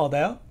should be called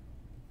out.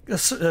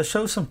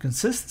 Show some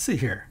consistency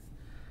here.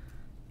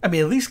 I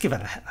mean, at least give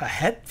it a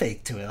head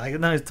fake to it. Like,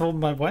 and I told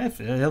my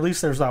wife, at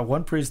least there's not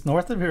one priest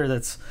north of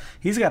here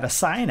he's got a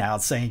sign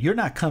out saying, you're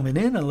not coming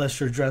in unless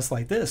you're dressed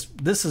like this.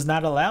 This is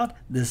not allowed.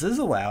 This is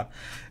allowed.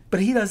 But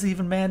he doesn't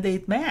even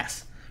mandate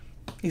mass.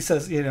 He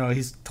says,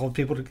 he's told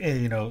people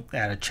to,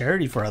 add a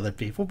charity for other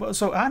people. But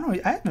so I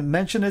haven't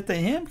mentioned it to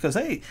him because,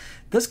 hey,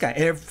 this guy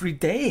every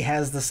day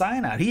has the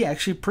sign out. He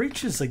actually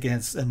preaches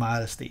against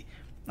immodesty.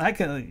 I'll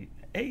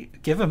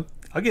give him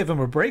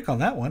a break on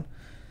that one.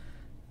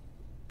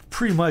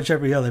 Pretty much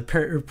every other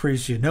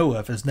priest you know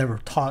of has never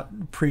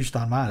preached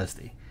on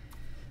modesty.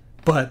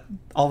 But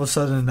all of a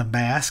sudden the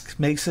mask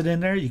makes it in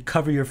there. You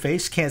cover your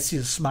face, can't see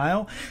a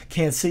smile,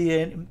 can't see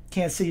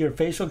your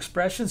facial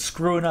expression,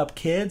 screwing up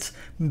kids,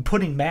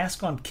 putting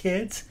masks on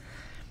kids.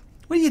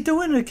 What are you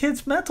doing in a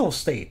kid's mental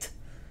state?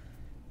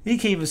 You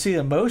can't even see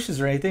emotions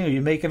or anything. Or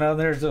you making on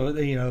there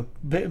to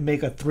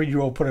make a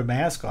 3-year-old put a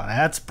mask on.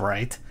 That's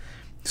bright.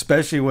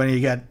 Especially when you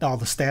got all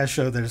the stats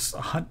show there's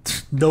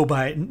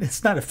nobody,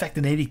 it's not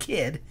affecting any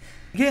kid.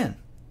 Again,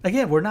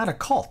 we're not a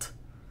cult.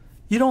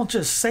 You don't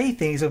just say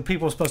things and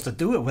people are supposed to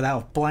do it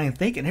without blind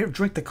thinking. Here,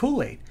 drink the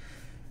Kool-Aid.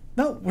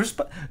 No,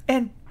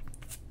 and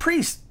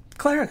priests,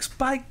 clerics,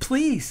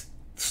 please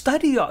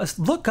study us,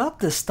 look up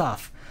this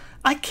stuff.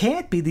 I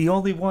can't be the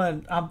only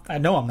one. I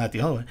know I'm not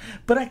the only one,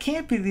 but I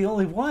can't be the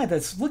only one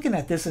that's looking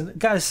at this and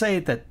got to say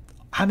that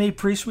how many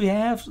priests we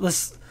have.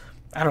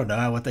 I don't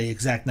know what the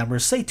exact number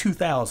is. Say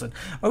 2,000.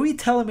 Are we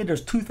telling me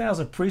there's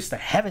 2,000 priests that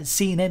haven't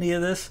seen any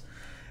of this?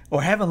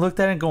 Or haven't looked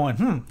at it and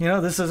going,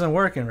 this isn't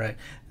working right?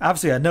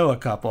 Obviously, I know a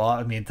couple.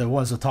 I mean, the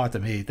ones that talk to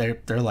me,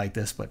 they're like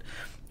this. But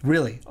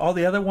really, all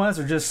the other ones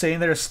are just saying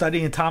they're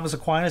studying Thomas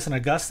Aquinas and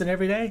Augustine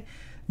every day?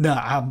 No,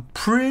 I'm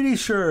pretty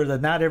sure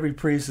that not every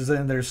priest is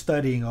in there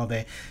studying all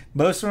day.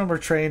 Most of them are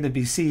trained to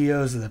be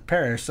CEOs of the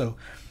parish. So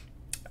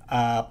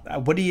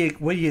what are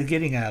you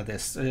getting out of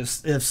this?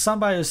 If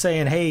somebody is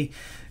saying, hey,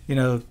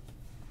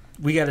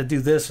 we got to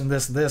do this and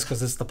this and this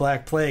because it's the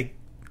Black Plague.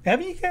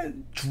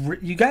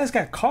 You guys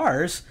got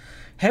cars?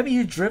 Haven't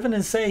you driven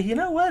and say, you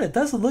know what? It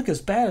doesn't look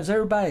as bad as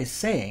everybody's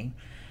saying.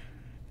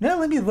 Now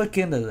let me look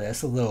into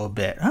this a little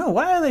bit.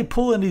 Why are they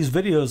pulling these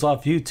videos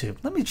off YouTube?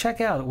 Let me check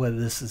out what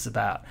this is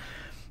about.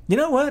 You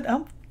know what?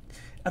 I'm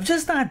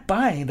just not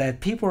buying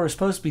that people are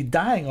supposed to be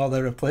dying all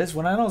over the place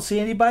when I don't see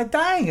anybody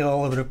dying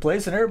all over the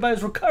place and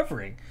everybody's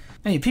recovering.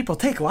 I mean, people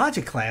take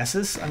logic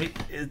classes. I mean,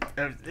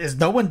 is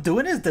no one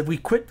doing it?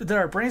 Did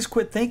our brains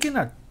quit thinking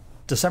on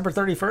December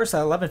 31st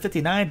at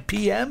 11:59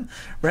 p.m.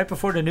 right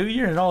before the new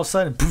year, and all of a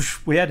sudden,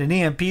 poof, we had an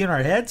EMP in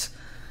our heads?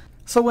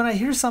 So when I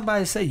hear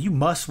somebody say you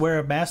must wear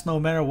a mask no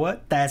matter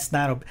what, that's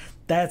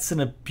an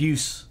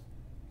abuse.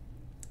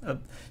 You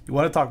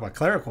want to talk about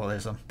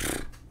clericalism?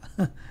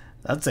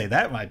 I'd say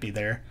that might be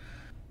there,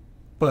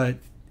 but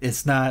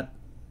it's not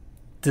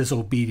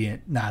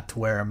disobedient not to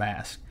wear a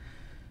mask.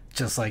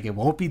 Just like it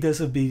won't be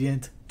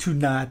disobedient to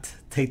not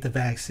take the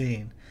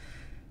vaccine.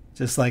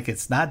 Just like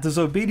it's not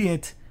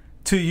disobedient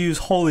to use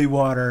holy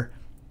water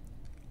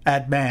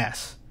at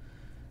Mass.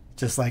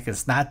 Just like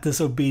it's not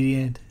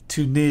disobedient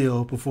to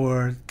kneel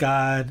before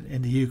God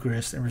in the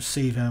Eucharist and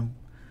receive Him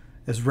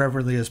as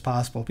reverently as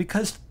possible.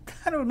 Because,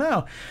 I don't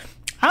know,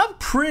 I'm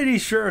pretty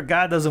sure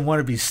God doesn't want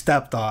to be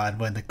stepped on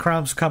when the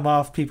crumbs come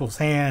off people's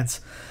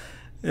hands.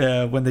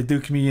 When they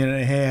do communion in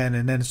a hand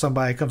and then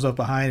somebody comes up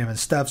behind him and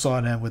steps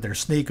on them with their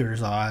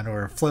sneakers on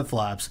or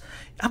flip-flops.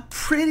 I'm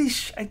pretty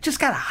sure, I just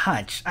got a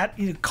hunch.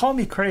 You call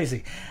me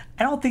crazy.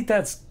 I don't think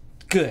that's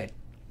good.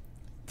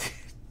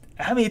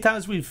 How many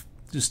times we've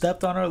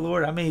stepped on our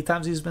Lord? How many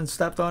times He's been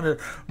stepped on or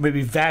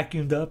maybe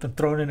vacuumed up and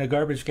thrown in a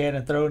garbage can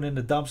and thrown in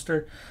the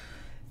dumpster?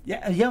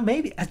 Yeah,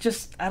 maybe. I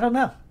don't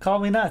know. Call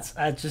me nuts.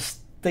 I just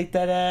think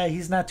that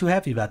He's not too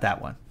happy about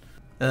that one.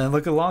 And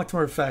look at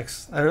long-term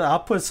effects.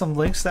 I'll put some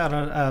links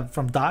down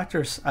from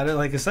doctors.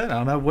 Like I said, I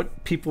don't know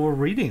what people were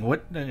reading.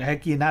 What the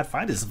heck can you not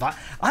find this?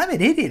 I'm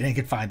an idiot and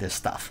can find this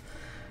stuff.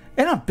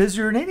 And I'm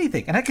busier than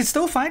anything. And I can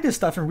still find this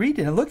stuff and read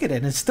it and look at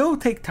it. And still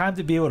take time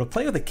to be able to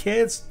play with the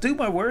kids, do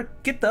my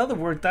work, get the other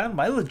work done,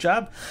 my little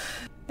job,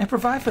 and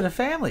provide for the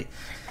family.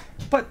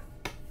 But,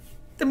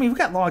 I mean, we're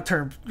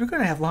going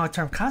to have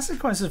long-term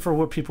consequences for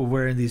what people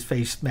wear in these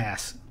face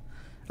masks.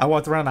 I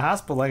walked around the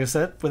hospital, like I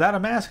said, without a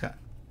mask on.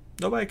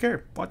 Nobody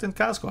cared. Walked in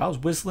Costco. I was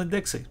whistling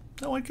Dixie.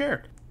 No one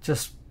cared.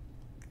 Just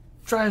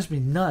drives me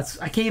nuts.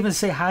 I can't even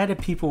say hi to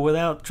people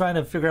without trying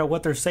to figure out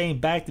what they're saying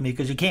back to me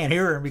because you can't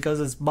hear them because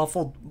it's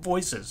muffled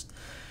voices.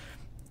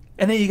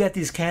 And then you got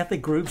these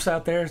Catholic groups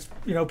out there,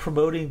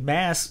 promoting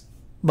mass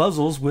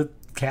muzzles with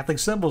Catholic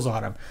symbols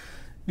on them.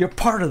 You're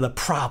part of the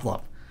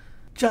problem.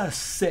 Just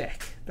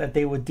sick that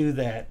they would do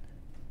that.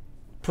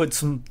 Put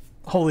some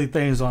holy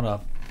things on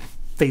a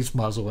face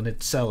muzzle and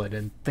it sell it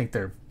and think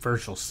they're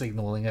virtual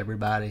signaling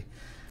everybody.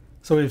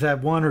 So we've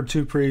had one or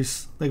two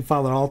priests. I think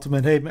Father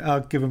Ultimate. Hey,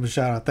 I'll give him a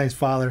shout out. Thanks,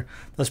 Father.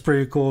 That's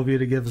pretty cool of you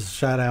to give us a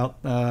shout out.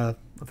 I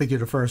think you're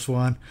the first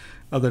one,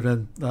 other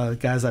than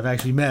guys I've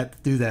actually met, to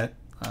do that.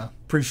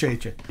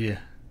 Appreciate you. Yeah,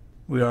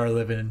 we are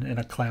living in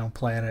a clown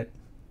planet.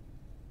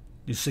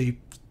 You see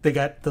They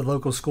got the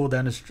local school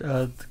down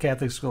the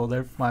Catholic school.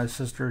 There, my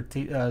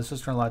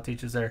sister-in-law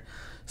teaches there.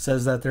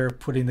 Says that they're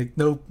putting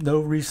no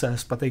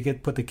recess, but they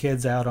put the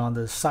kids out on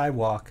the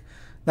sidewalk,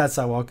 not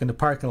sidewalk, in the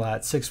parking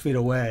lot, 6 feet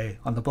away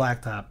on the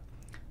blacktop.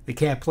 They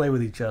can't play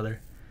with each other.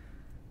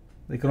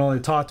 They can only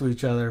talk to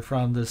each other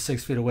from the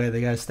 6 feet away.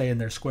 They got to stay in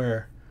their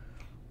square.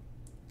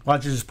 Why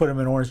don't you just put them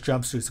in orange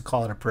jumpsuits and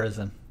call it a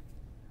prison?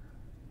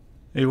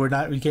 We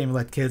can't even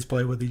let kids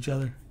play with each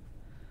other.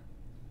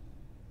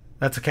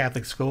 That's a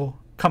Catholic school.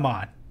 Come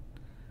on.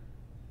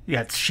 You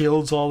got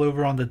shields all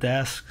over on the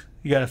desk.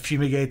 You got to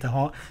fumigate the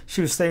hall.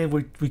 She was saying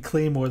we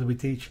clean more than we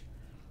teach.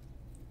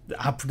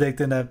 I'm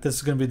predicting that this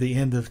is going to be the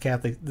end of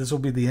Catholic. This will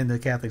be the end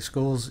of Catholic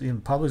schools, in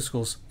public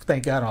schools.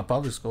 Thank God on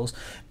public schools.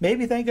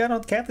 Maybe thank God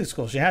on Catholic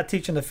schools. You're not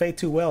teaching the faith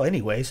too well,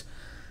 anyways.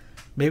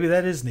 Maybe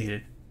that is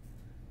needed.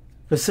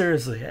 But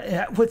seriously,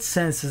 what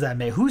sense does that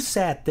make? Who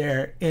sat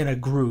there in a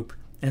group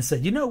and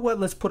said, you know what?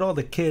 Let's put all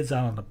the kids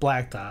out on the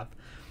blacktop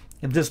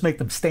and just make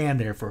them stand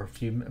there for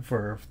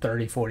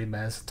 30, 40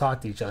 minutes and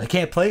talk to each other. They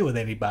can't play with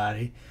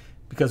anybody,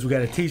 because we got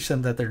to teach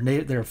them that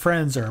their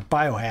friends are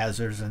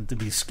biohazards and to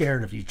be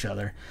scared of each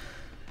other.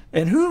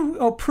 And who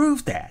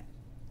approved that?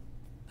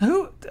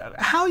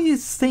 How you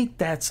think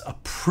that's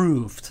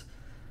approved?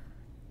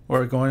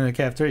 Or going to the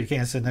cafeteria, you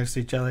can't sit next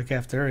to each other in the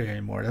cafeteria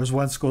anymore. There's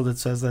one school that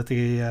says that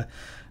the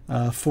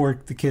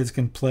kids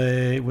can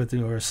play with,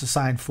 or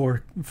assign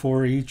four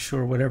each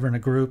or whatever in a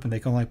group, and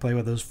they can only play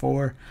with those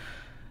four.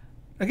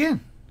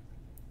 Again,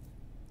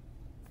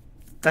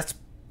 that's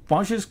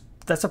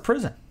a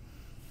prison.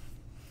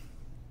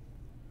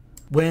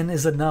 When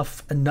is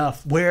enough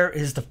enough? Where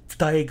is the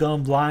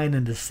daggum line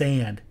in the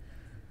sand?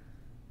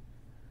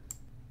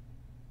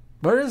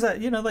 Where is that?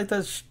 Like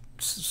the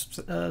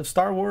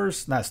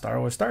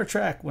Star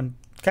Trek, when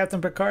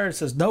Captain Picard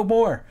says, no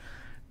more.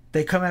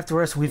 They come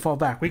after us, we fall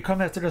back. We come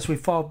after us, we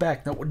fall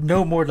back.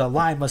 No more, the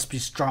line must be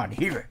drawn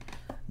here.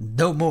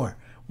 No more.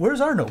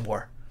 Where's our no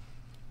more?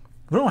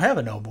 We don't have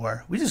a no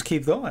more. We just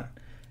keep going.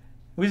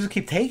 We just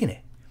keep taking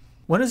it.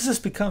 When does this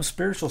become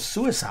spiritual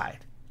suicide?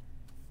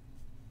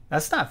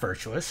 That's not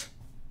virtuous.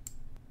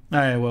 All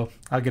right, well,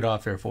 I'll get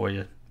off here for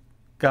you.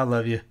 God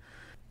love you.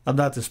 I'm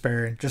not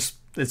despairing.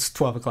 It's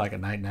 12 o'clock at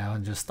night now,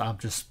 and I'm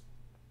just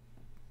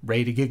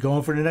ready to get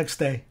going for the next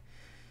day.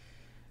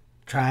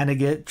 Trying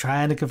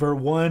to convert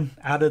one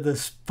out of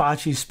this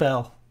Fachi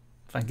spell.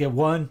 If I can get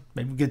one,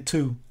 maybe we get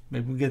two,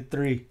 maybe we get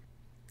three.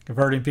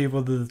 Converting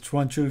people to the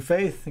one true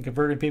faith and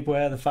converting people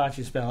out of the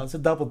Fachi spell. It's a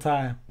double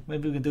time.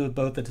 Maybe we can do it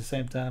both at the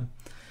same time.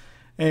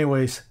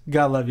 Anyways,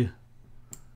 God love you.